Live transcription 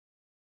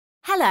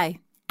Hello,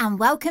 and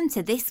welcome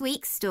to this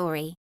week's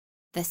story,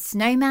 The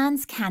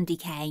Snowman's Candy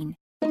Cane.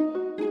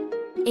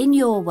 In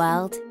your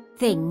world,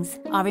 things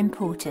are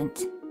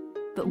important.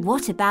 But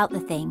what about the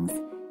things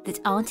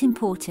that aren't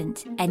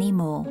important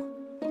anymore?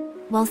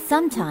 Well,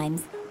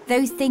 sometimes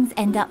those things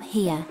end up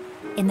here,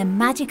 in the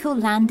magical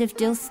land of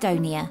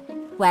Dilstonia,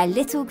 where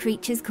little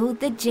creatures called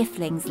the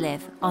Jifflings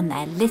live on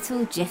their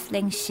little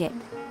Jiffling ship.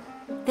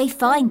 They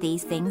find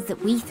these things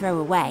that we throw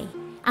away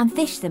and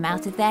fish them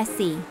out of their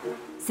sea,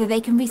 so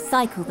they can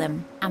recycle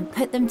them and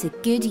put them to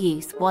good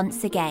use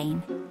once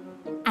again.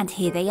 And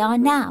here they are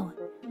now,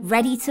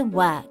 ready to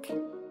work.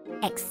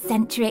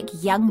 Eccentric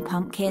young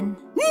pumpkin.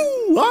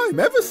 Woo! I'm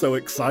ever so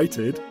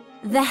excited.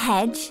 The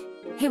hedge,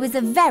 who is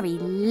a very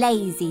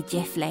lazy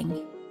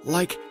Jiffling.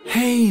 Like,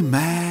 hey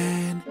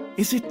man,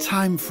 is it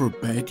time for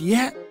bed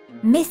yet?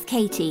 Miss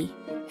Katie,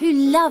 who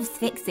loves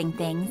fixing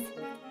things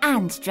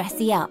and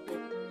dressing up.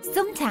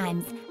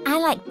 Sometimes I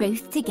like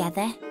both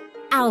together.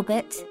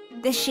 Albert,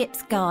 the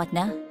ship's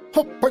gardener.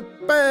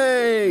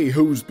 Hop-bay!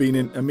 Who's been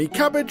into me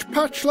cabbage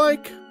patch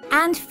like?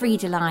 And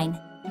Friedeline,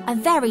 a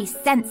very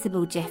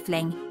sensible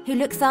Jiffling who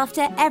looks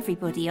after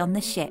everybody on the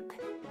ship.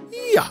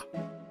 Yeah,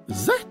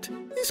 that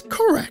is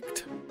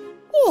correct.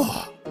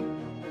 Oh.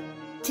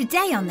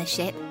 Today on the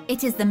ship,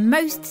 it is the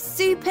most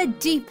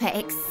super-duper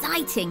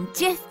exciting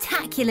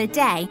Jiff-tacular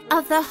day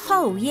of the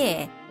whole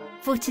year.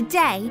 For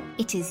today,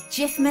 it is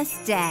Jiffmas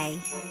Day.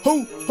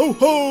 Ho, ho,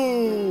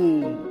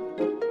 ho!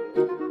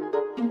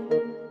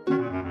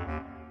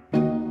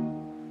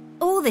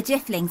 All the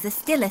Jifflings are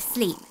still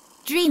asleep,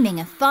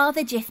 dreaming of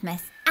Father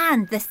Jiffmas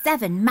and the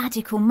 7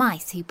 magical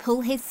mice who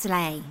pull his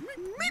sleigh.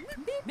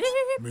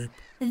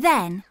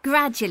 Then,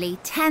 gradually,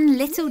 10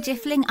 little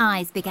Jiffling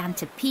eyes began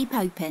to peep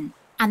open,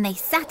 and they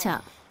sat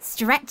up,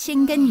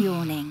 stretching and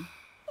yawning.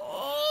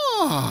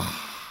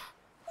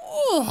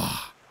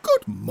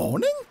 Good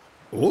morning,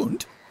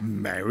 and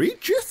Merry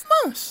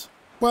Jiffmas.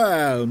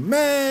 Well,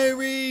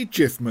 Merry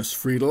Jiffmas,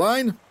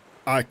 Friedeline.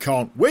 I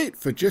can't wait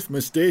for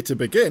Jiffmas Day to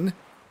begin,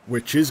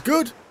 which is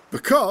good,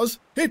 because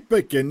it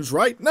begins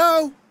right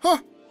now. Huh.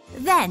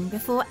 Then,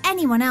 before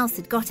anyone else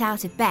had got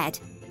out of bed,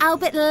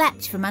 Albert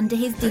leapt from under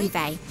his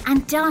duvet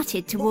and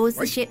darted towards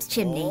the ship's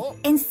chimney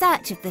in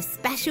search of the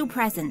special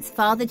presents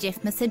Father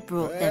Jiffmas had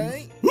brought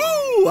them.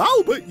 Ooh,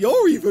 Albert,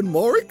 you're even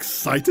more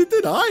excited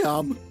than I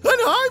am.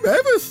 And I'm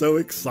ever so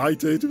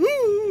excited.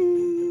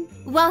 Ooh.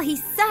 Well, he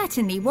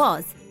certainly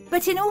was.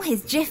 But in all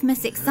his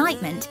Jiffmas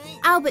excitement,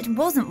 Albert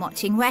wasn't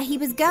watching where he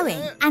was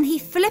going, and he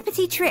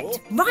flippity-tripped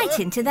right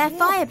into their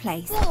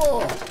fireplace,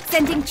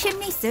 sending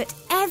chimney soot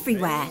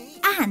everywhere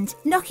and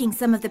knocking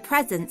some of the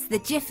presents the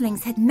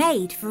Jifflings had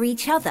made for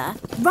each other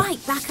right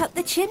back up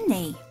the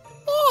chimney.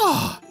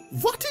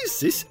 What is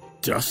this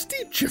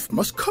dusty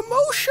Jiffmas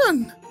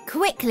commotion?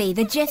 Quickly,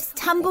 the Jiffs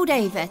tumbled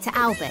over to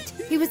Albert,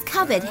 who was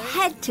covered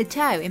head to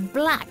toe in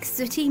black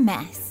sooty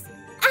mess.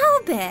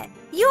 Albert,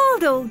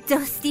 you're all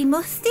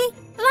dusty-musty,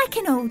 like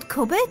an old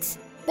cupboard.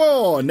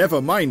 Oh,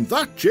 never mind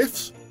that,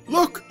 Jiffs.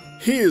 Look,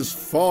 here's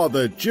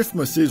Father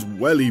Jiffmas's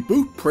welly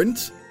boot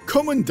prints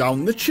coming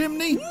down the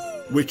chimney,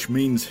 which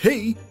means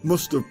he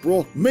must have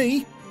brought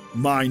me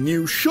my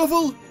new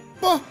shovel.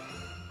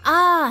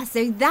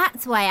 So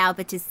that's why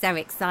Albert is so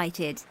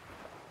excited.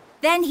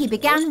 Then he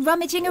began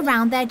rummaging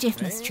around their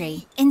Jiffmas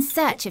tree in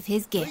search of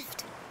his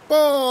gift.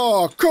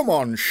 Come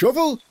on,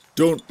 Shovel.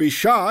 Don't be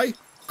shy.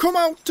 Come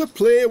out to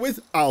play with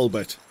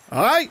Albert,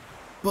 aye?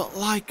 But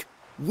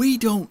we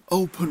don't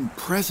open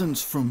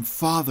presents from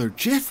Father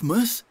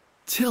Jiffmas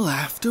till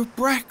after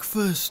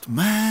breakfast,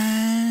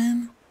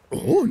 man.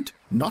 And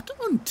not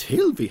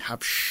until we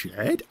have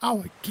shared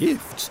our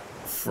gifts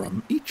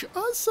from each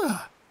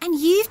other. And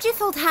you've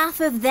jiffled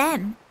half of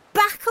them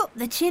back up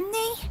the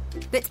chimney?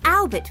 But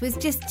Albert was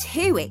just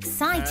too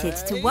excited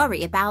to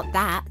worry about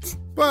that.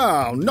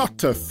 Well, not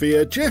to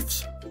fear,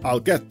 Jiffs. I'll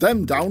get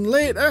them down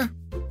later,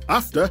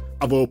 after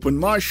I've opened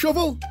my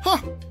shovel.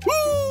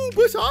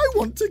 But I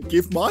want to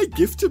give my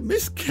gift to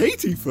Miss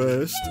Katie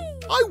first.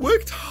 I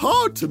worked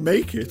hard to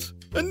make it,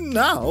 and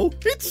now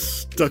it's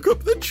stuck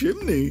up the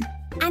chimney.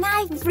 And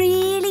I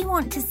really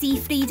want to see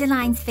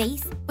Friedeline's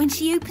face when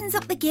she opens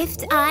up the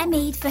gift I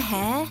made for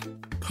her.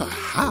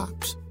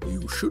 Perhaps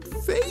you should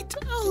wait,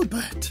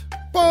 Albert.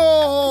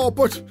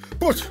 But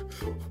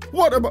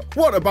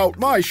what about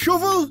my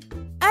shovel?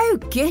 Oh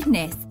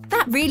goodness,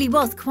 that really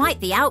was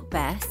quite the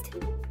outburst.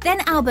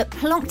 Then Albert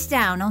plonked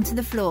down onto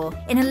the floor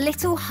in a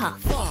little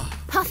huff,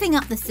 puffing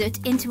up the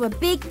soot into a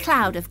big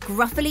cloud of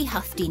gruffly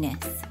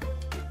huftiness.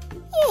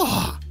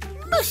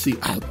 Mercy,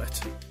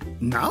 Albert.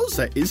 Now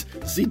there is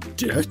the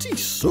dirty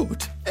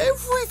soot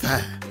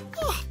everywhere.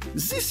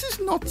 This is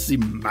not the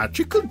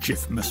magical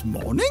Jiffmas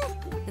morning.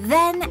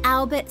 Then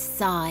Albert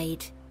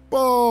sighed.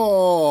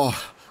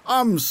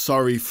 I'm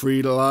sorry,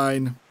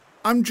 Friedeline.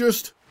 I'm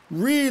just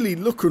really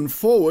looking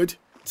forward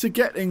to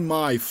getting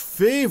my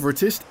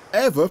favouriteest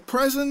ever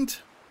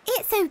present.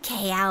 It's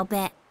okay,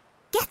 Albert.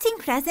 Getting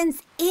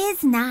presents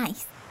is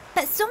nice,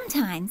 but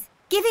sometimes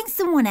giving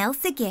someone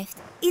else a gift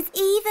is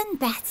even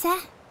better.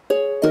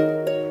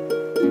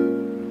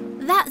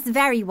 That's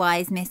very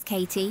wise, Miss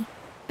Katie.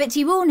 But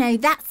you all know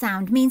that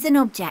sound means an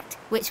object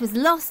which was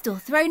lost or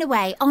thrown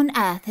away on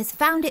Earth has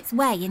found its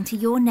way into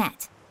your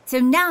net. So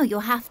now you'll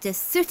have to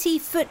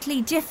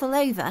sooty-footly jiffle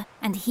over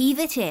and heave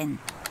it in.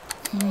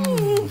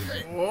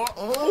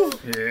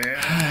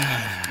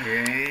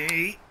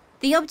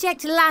 The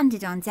object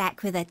landed on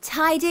deck with a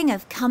tiding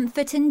of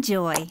comfort and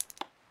joy.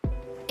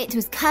 It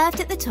was curved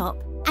at the top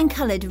and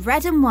coloured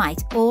red and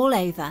white all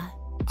over.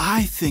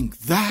 I think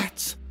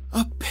that's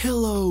a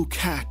pillow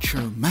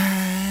catcher,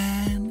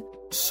 man.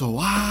 So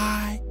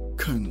I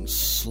can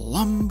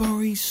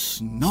slumbery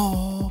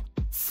snore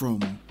from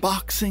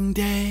Boxing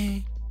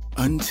Day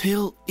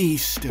until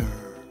Easter.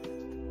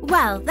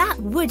 Well,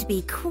 that would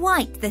be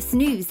quite the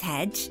snooze,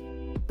 Hedge.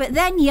 But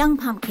then young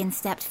Pumpkin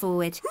stepped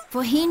forward,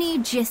 for he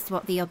knew just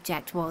what the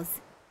object was.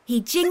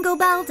 He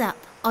jingle-belled up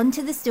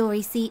onto the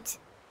story seat,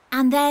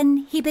 and then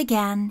he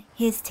began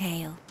his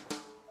tale.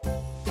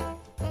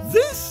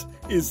 This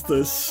is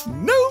the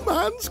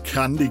Snowman's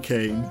Candy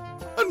Cane,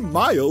 and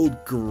my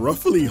old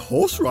gruffly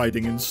horse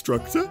riding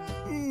instructor,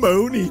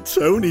 Mony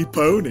Tony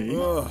Pony,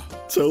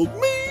 told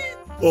me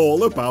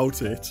all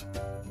about it.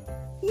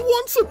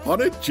 Once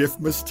upon a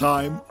Jiffmas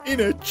time, in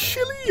a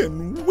chilly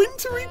and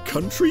wintry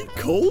country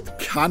called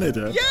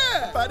Canada,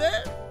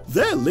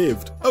 there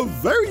lived a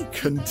very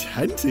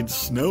contented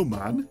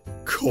snowman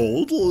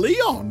called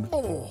Leon.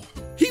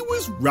 He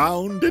was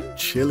round and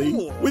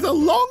chilly, with a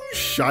long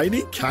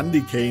shiny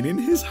candy cane in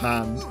his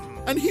hand,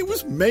 and he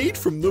was made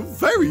from the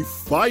very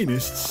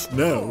finest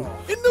snow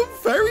in the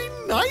very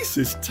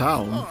nicest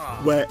town,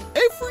 where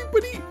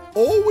everybody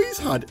always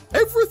had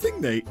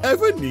everything they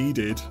ever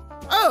needed.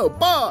 Oh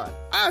boy,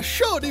 I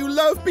sure do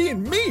love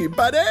being me,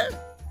 buddy.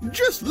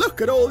 Just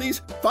look at all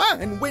these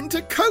fine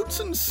winter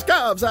coats and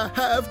scarves I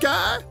have,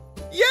 Guy.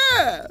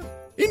 Yeah!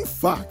 In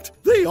fact,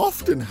 they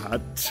often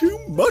had too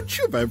much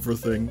of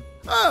everything.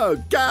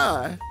 Oh,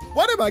 Guy,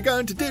 what am I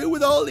going to do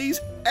with all these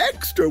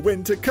extra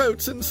winter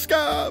coats and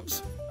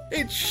scarves?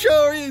 It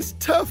sure is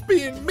tough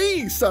being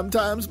me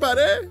sometimes,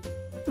 buddy.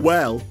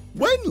 Well,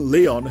 when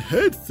Leon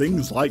heard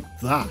things like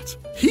that,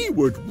 he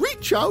would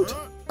reach out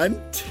and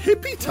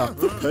tippy-tap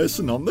the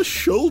person on the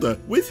shoulder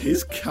with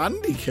his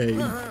candy cane,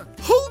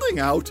 holding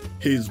out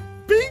his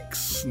big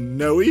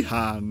snowy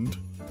hand.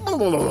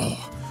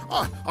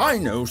 I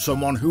know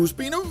someone who's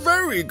been a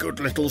very good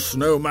little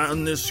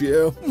snowman this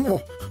year,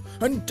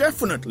 and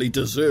definitely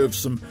deserves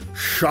some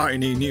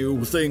shiny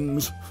new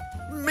things.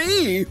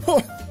 Me!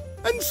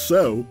 And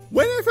so,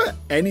 whenever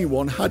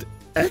anyone had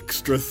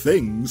extra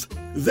things,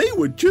 they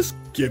would just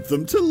give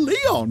them to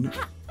Leon,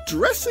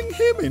 dressing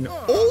him in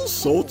all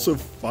sorts of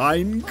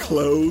fine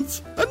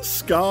clothes and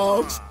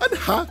scarves and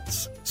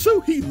hats, so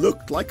he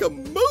looked like a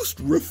most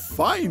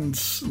refined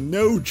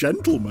snow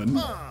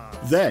gentleman.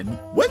 Then,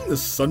 when the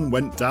sun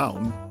went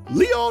down,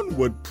 Leon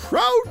would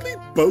proudly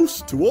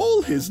boast to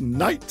all his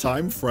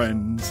nighttime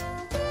friends.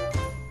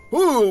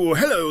 Oh,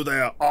 hello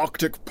there,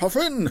 Arctic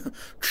Puffin.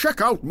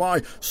 Check out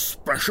my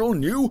special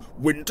new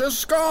winter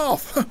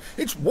scarf.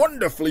 It's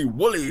wonderfully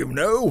woolly, you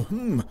know.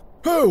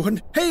 Oh,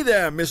 and hey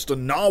there, Mr.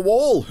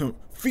 Narwhal.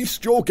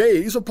 Feast your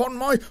gaze upon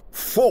my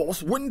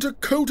 4th winter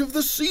coat of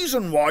the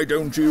season, why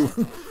don't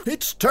you?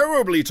 It's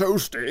terribly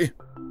toasty.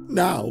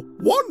 Now,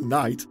 one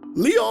night,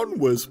 Leon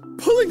was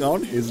pulling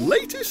on his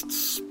latest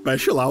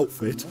special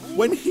outfit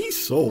when he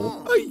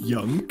saw a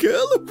young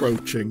girl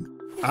approaching.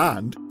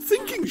 And,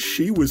 thinking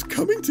she was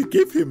coming to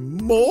give him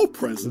more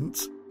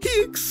presents,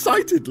 he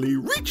excitedly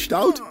reached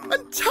out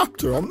and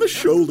tapped her on the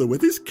shoulder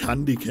with his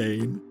candy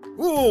cane.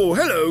 Oh,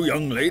 hello,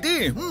 young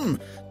lady.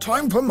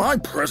 Time for my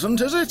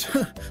present, is it?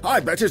 I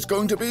bet it's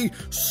going to be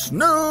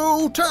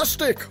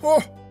snow-tastic.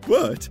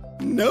 But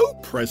no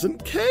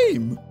present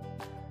came.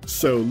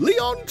 So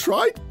Leon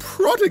tried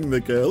prodding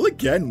the girl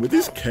again with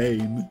his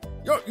cane.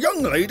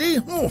 Young lady,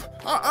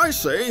 I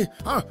say,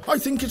 I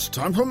think it's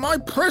time for my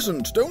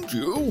present, don't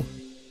you?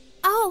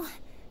 Oh,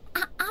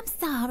 I'm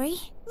sorry,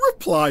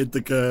 replied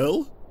the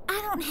girl.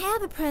 I don't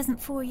have a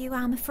present for you,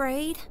 I'm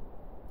afraid.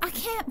 I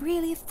can't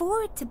really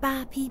afford to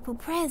buy people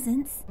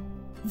presents.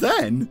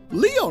 Then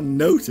Leon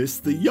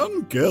noticed the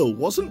young girl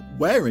wasn't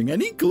wearing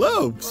any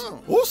gloves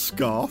or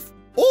scarf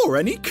or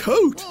any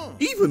coat,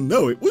 even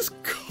though it was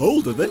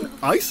colder than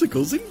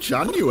icicles in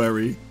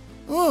January.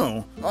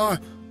 Oh,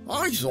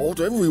 I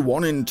thought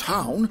everyone in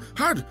town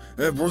had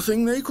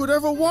everything they could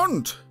ever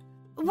want.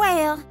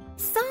 Well,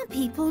 some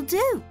people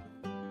do,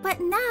 but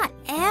not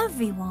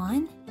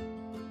everyone.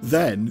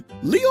 Then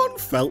Leon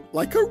felt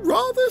like a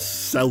rather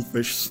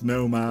selfish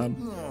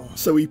snowman.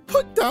 So he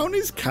put down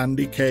his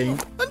candy cane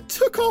and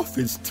took off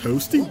his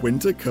toasty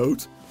winter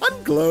coat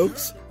and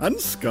gloves and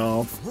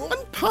scarf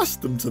and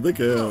passed them to the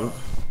girl.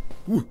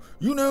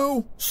 You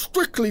know,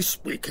 strictly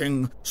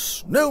speaking,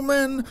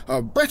 snowmen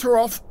are better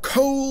off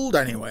cold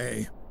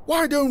anyway.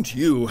 Why don't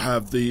you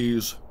have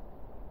these?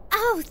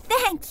 Oh,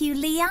 thank you,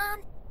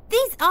 Leon.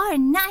 These are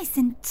nice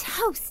and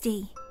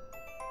toasty.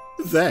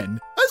 Then,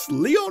 as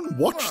Leon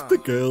watched the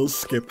girls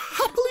skip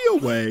happily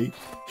away,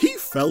 he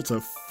felt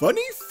a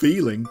funny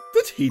feeling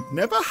that he'd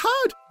never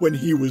had when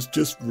he was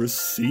just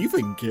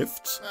receiving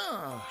gifts.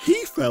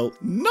 He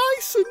felt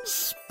nice and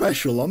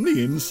special on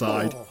the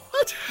inside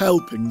at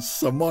helping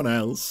someone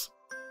else.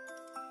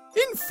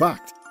 In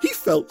fact, he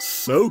felt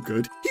so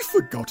good he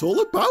forgot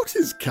all about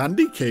his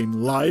candy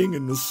cane lying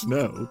in the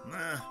snow,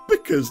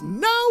 because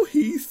now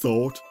he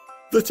thought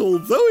that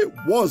although it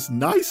was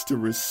nice to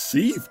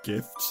receive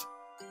gifts,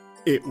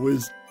 it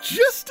was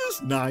just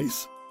as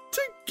nice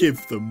to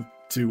give them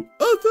to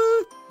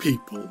other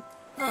people.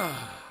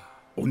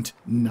 And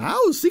now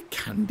the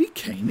candy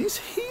cane is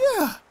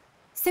here.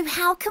 So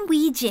how can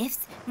we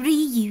GIFs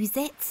reuse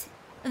it?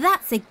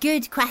 That's a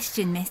good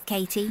question, Miss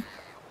Katie.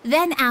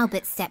 Then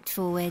Albert stepped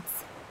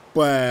forwards.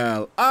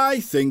 Well, I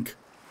think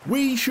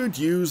we should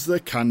use the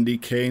candy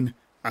cane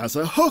as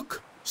a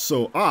hook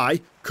so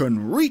I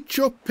can reach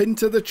up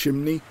into the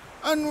chimney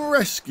and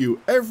rescue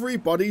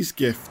everybody's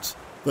gifts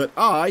that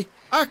I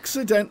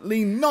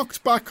accidentally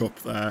knocked back up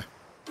there.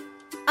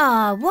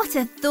 Ah, what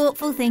a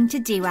thoughtful thing to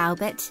do,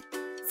 Albert.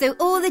 So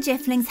all the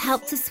Giflings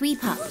helped to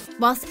sweep up,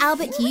 whilst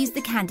Albert used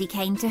the candy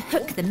cane to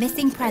hook the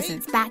missing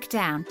presents back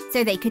down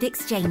so they could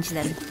exchange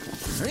them.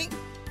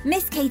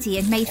 Miss Katie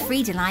had made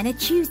Friedeline a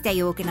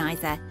Tuesday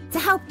organiser to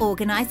help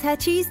organise her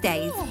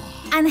Tuesdays.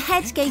 And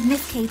Hedge gave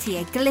Miss Katie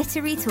a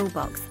glittery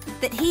toolbox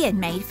that he had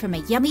made from a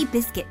yummy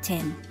biscuit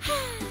tin.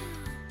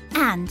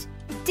 And,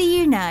 do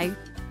you know,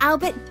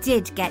 Albert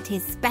did get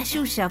his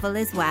special shovel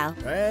as well.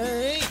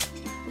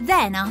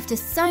 Then, after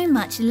so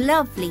much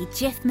lovely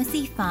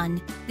Gifmassy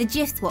fun, the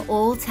Gifs were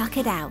all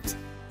tuckered out.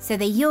 So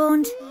they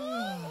yawned,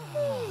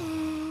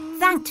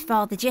 thanked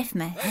Father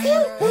Gifmas,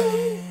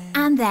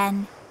 and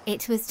then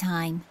it was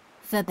time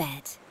for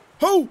bed.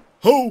 Ho,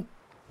 ho!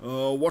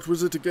 What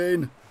was it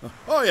again?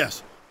 Oh,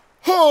 yes.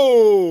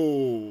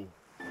 Ho!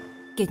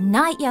 Good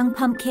night, young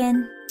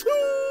pumpkin.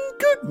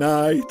 Good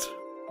night.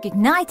 Good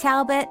night,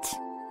 Albert.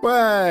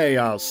 Why,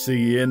 I'll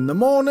see you in the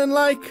morning,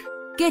 like.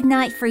 Good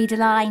night,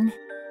 Friedeline.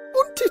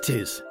 And it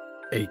is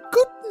a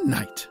good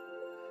night.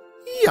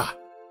 Yeah.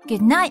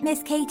 Good night,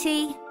 Miss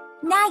Katie.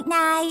 Night,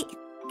 night.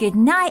 Good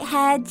night,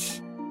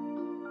 Hedge.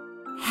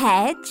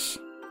 Hedge?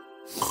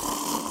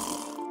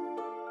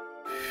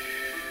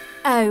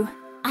 Oh,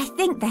 I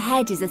think the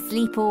hedge is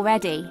asleep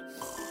already.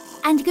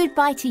 And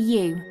goodbye to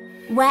you,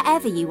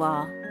 wherever you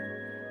are.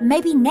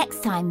 Maybe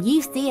next time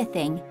you see a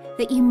thing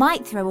that you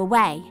might throw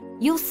away,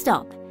 you'll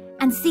stop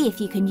and see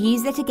if you can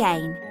use it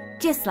again,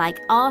 just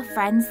like our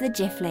friends the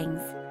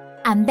Giflings.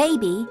 And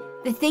maybe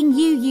the thing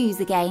you use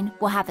again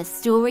will have a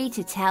story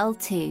to tell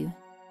too.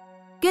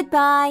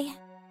 Goodbye.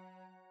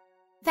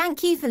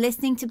 Thank you for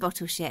listening to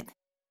Bottleship.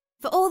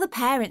 For all the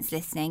parents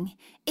listening,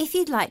 if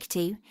you'd like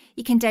to,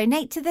 you can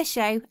donate to the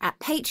show at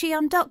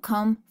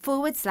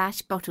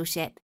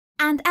patreon.com/Bottleship.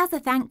 And as a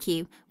thank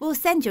you, we'll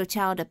send your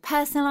child a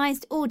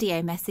personalised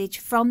audio message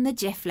from the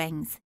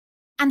Giflings.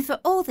 And for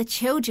all the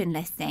children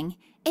listening,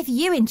 if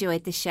you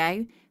enjoyed the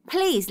show,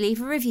 please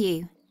leave a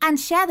review and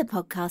share the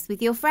podcast with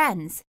your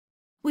friends.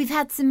 We've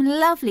had some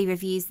lovely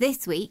reviews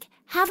this week,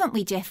 haven't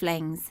we,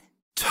 Giflings?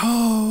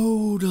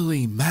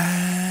 Totally,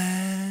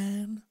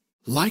 man.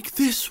 Like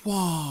this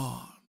one.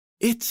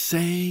 It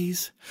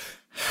says,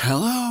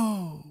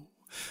 "Hello,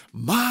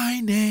 my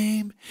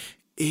name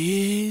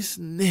is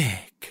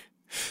Nick.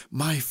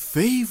 My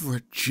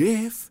favourite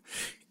GIF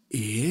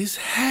is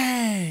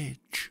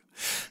Hedge.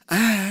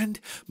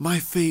 And my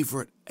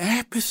favourite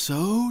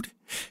episode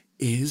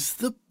is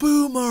the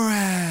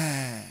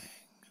boomerang.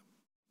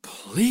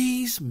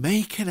 Please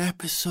make an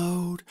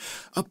episode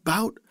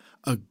about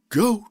a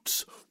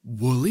goat's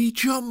woolly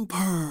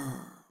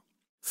jumper.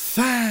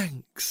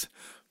 Thanks,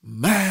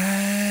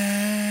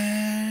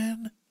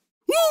 man."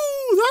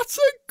 Ooh, that's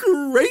a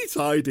great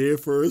idea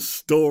for a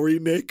story,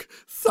 Nick.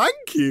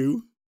 Thank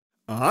you.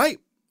 Aye,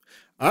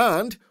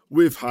 and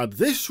we've had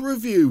this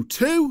review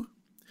too.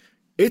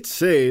 It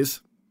says,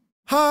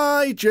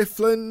 "Hi,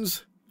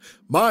 Giflins.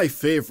 My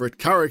favourite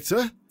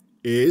character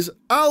is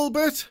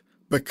Albert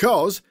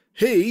because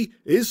he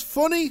is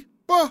funny,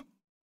 but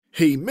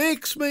he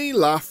makes me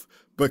laugh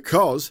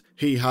because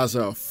he has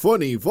a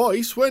funny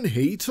voice when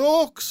he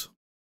talks.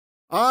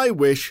 I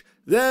wish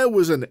there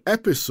was an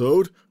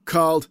episode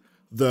called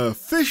The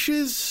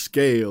Fish's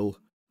Scale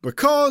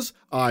because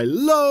I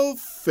love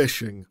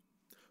fishing.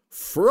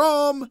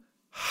 From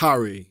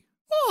Harry."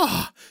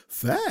 Ah,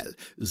 well,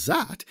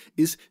 that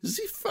is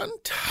the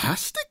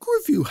fantastic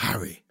review,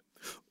 Harry.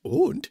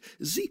 And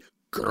the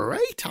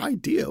great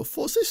idea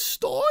for the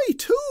story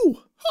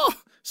too. Oh,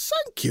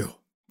 thank you.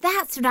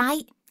 That's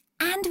right.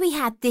 And we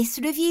had this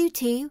review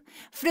too,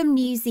 from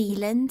New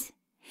Zealand.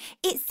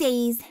 It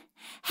says,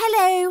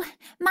 "Hello,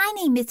 my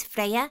name is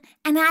Freya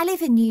and I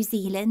live in New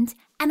Zealand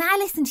and I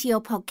listen to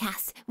your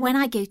podcast when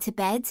I go to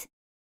bed.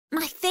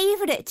 My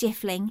favourite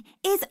Gifling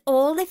is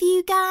all of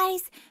you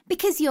guys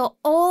because you're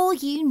all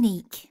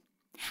unique.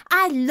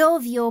 I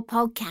love your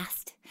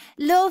podcast.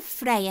 Love,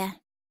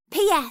 Freya.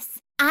 P.S.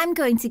 I'm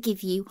going to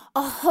give you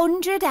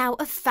 100 out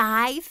of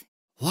 5.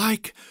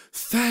 Like,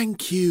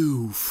 thank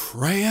you,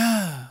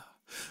 Freya.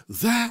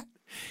 That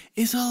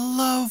is a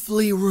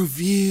lovely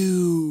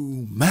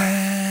review,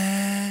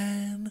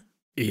 man.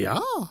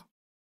 Ja,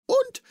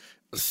 und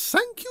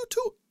thank you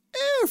to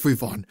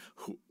everyone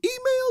who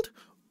emailed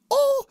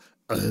or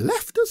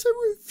left us a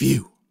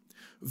review.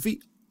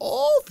 We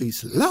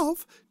always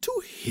love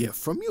to hear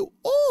from you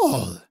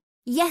all.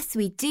 Yes,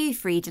 we do,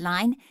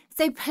 Friedeline.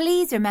 So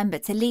please remember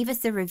to leave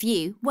us a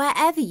review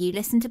wherever you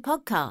listen to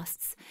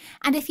podcasts.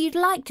 And if you'd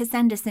like to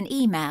send us an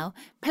email,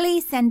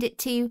 please send it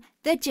to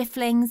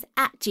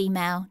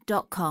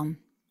thegiflings@gmail.com.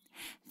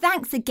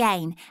 Thanks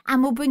again,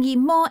 and we'll bring you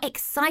more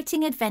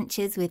exciting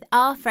adventures with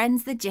our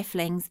friends the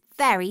Giflings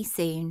very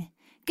soon.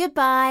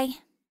 Goodbye.